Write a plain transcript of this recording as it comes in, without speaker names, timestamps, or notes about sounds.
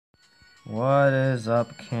What is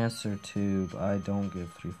up, Cancer Tube? I don't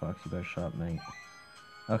give 3 fucks. You better shut up, mate.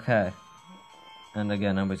 Okay. And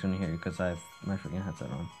again, nobody's gonna hear you because I have my freaking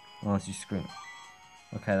headset on. Unless you scream.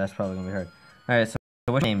 Okay, that's probably gonna be heard. Alright, so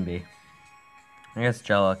what should your name be? I guess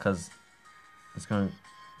Jella, because it's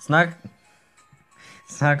not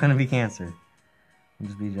gonna be Cancer. It'll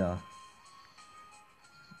just be Jella.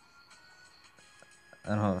 I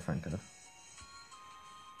don't have a friend code.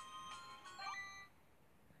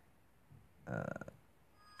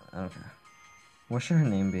 I don't care. What should her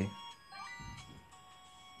name be?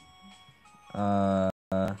 I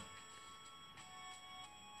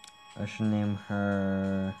should name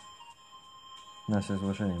her... No, seriously,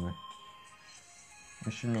 what should I name her? I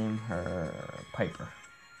should name her Piper.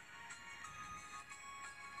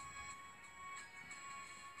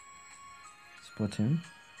 Splatoon?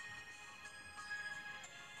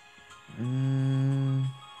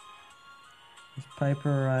 Is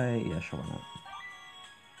Piper right? Yeah, sure, why not?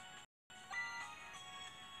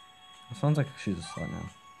 It sounds like she's a slut now.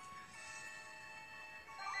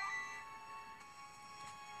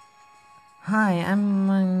 Hi, I'm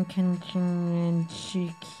Uncontrolled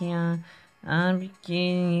Chikia. I'm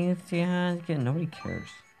beginning you see how to get. Nobody cares.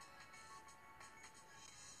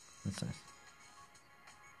 That's nice.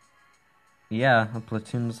 Yeah, a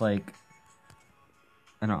platoon's like,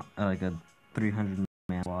 I don't know, like a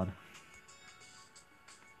 300-man squad.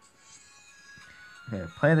 Okay,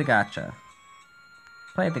 play the gacha.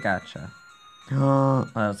 Play the gacha. Oh,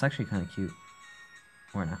 it's actually kind of cute.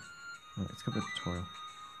 Or not. Okay, let's go to the tutorial.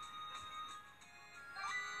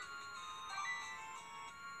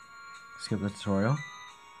 Skip the tutorial.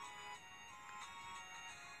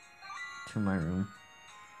 To my room.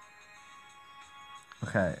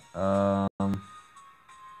 Okay, let's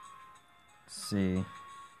see.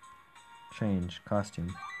 Change.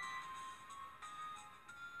 Costume.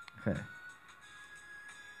 Okay.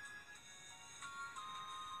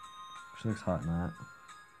 She looks hot in that.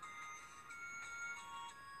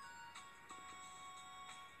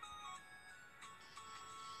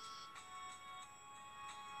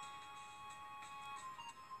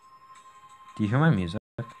 Do you hear my music?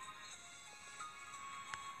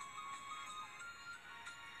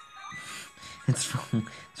 It's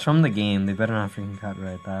from the game. They better not freaking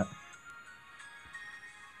copyright that.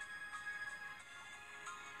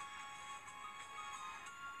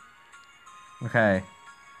 Okay.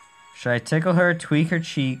 Should I tickle her, tweak her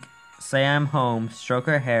cheek, say I'm home, stroke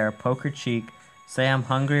her hair, poke her cheek, say I'm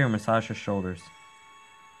hungry, or massage her shoulders?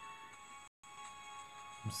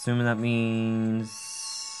 I'm assuming that means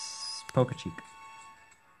poke her cheek.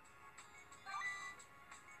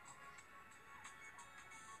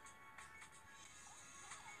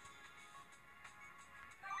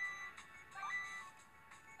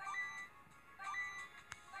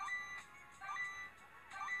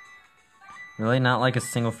 Really? Not like a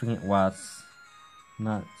single freaking... Wow, it's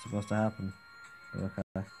not supposed to happen. But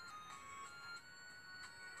okay.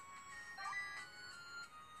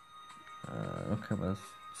 Okay, but that's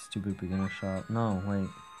stupid beginner shot. No, wait.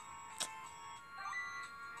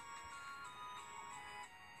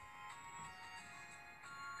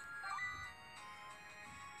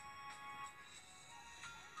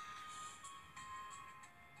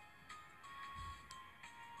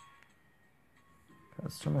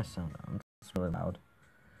 Let's turn my sound down. It's really loud.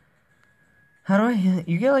 How do I...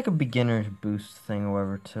 You get like a beginner boost thing or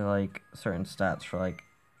whatever to like certain stats for like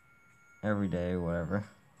every day or whatever.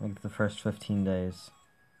 Like the first 15 days.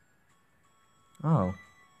 Oh.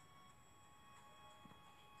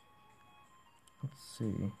 Let's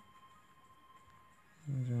see.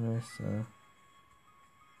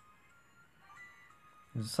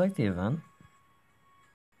 Is this like the event?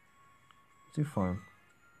 Do farm.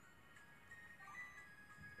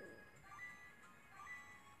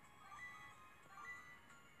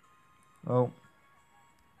 Oh.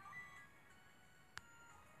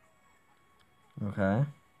 Okay.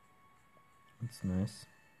 That's nice.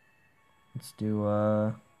 Let's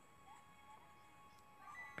do,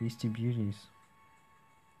 Beastie Beauties.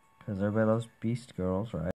 Because everybody loves Beast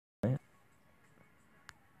Girls, right?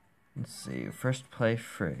 Let's see. First play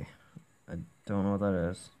free. I don't know what that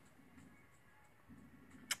is.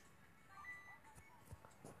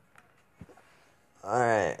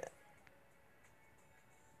 Alright.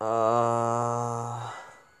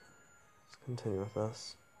 Let's continue with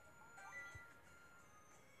this.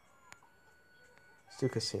 Let's do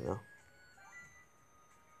casino.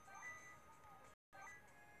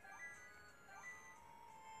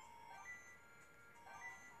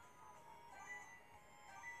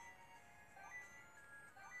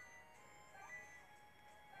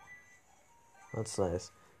 That's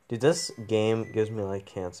nice. Dude, this game gives me like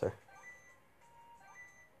cancer.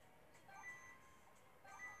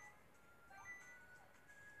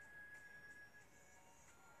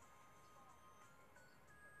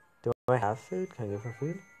 Do I have food? Can I give her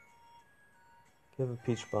food? Give a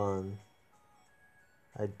peach bun.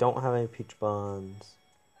 I don't have any peach buns.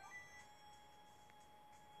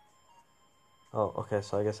 Oh, okay,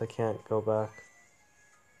 so I guess I can't go back.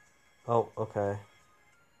 Oh, okay.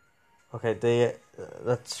 Okay,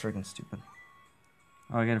 that's freaking stupid.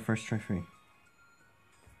 Oh, I get a first try free.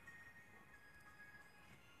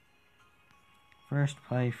 First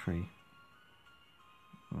play free.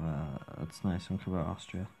 That's nice. I'm talking about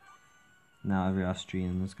Austria. Now every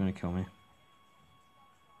Austrian is gonna kill me.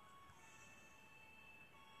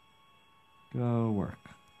 Go work.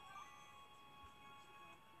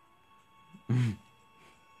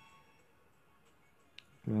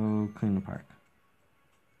 Go clean the park.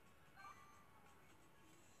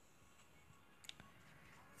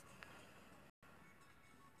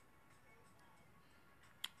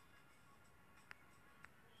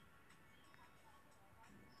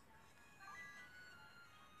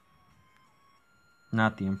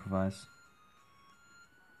 Not the improvise.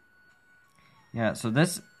 Yeah, so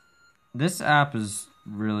this app is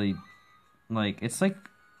really, like, it's like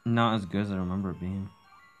not as good as I remember it being.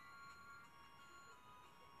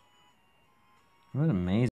 It was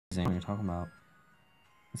amazing what you're talking about.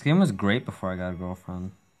 This game was great before I got a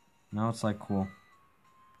girlfriend. Now it's like cool.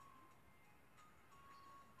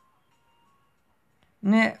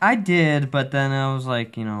 Nah, I did, but then I was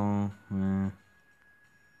like, you know, meh.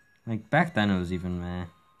 Like back then it was even meh.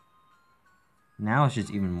 Now it's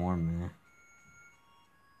just even more meh.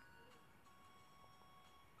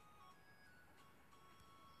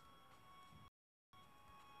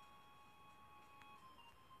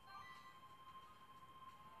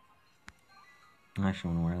 I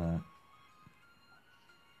actually want to wear that.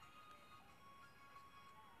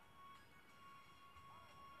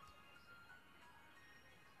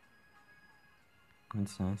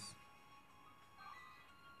 That's nice.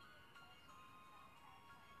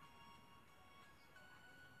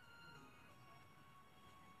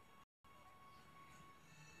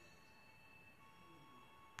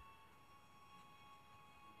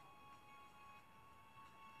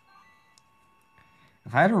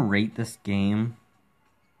 If I had to rate this game,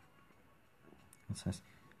 what's this?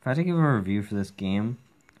 If I had to give a review for this game,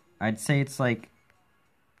 I'd say it's like,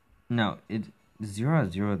 no, 0 out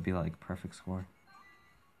of 0 would be like perfect score.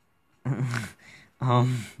 I'd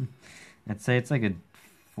say it's like a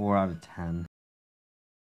 4 out of 10.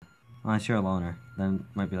 Unless you're a loner, then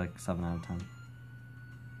it might be like 7 out of 10.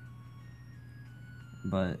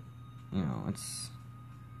 But, you know, it's...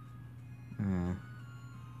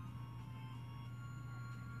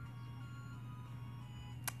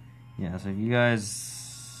 Yeah, so if you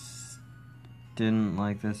guys didn't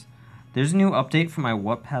like this, there's a new update for my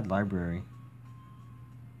Wattpad library.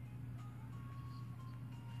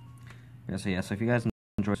 Yeah, so if you guys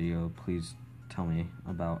enjoyed the video, please tell me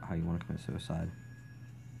about how you want to commit suicide.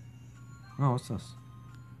 Oh, what's this?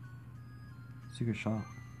 Secret shop.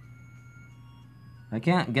 I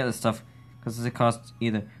can't get this stuff because it costs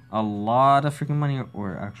either a lot of freaking money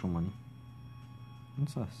or actual money.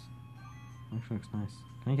 What's this? Actually looks nice.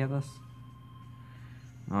 Can I get this?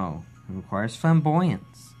 Oh, it requires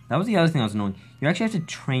flamboyance. That was the other thing I was annoying. You actually have to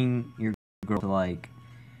train your girl to, like,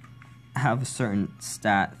 have a certain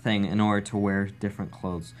stat thing in order to wear different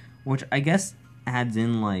clothes. Which I guess adds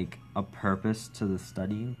in, like, a purpose to the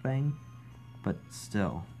studying thing. But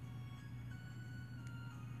still.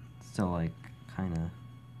 Still, like, kinda...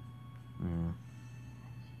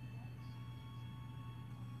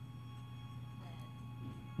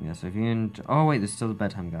 Yeah, so if you oh wait, there's still the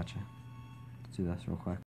bedtime, gotcha. Let's do this real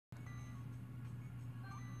quick.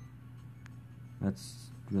 That's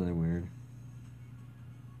really weird.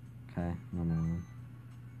 Okay, no.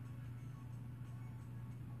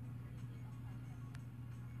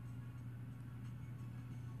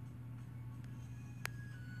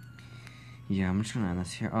 Yeah, I'm just gonna end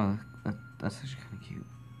this here. Oh, that's actually kind of cute.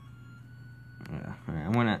 Yeah, alright,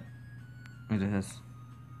 I'm gonna do this.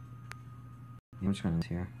 I'm just gonna end this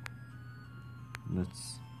here.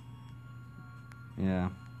 Let's... Yeah,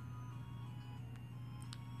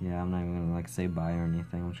 I'm not even gonna, like, say bye or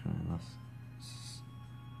anything. I'm just gonna end this.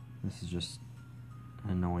 This is just an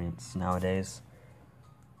annoyance nowadays.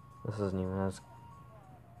 This isn't even as...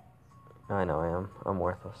 I know I am. I'm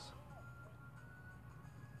worthless.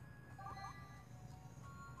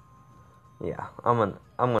 Yeah, I'm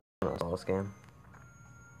gonna install this game.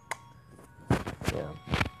 Yeah,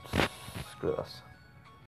 screw this.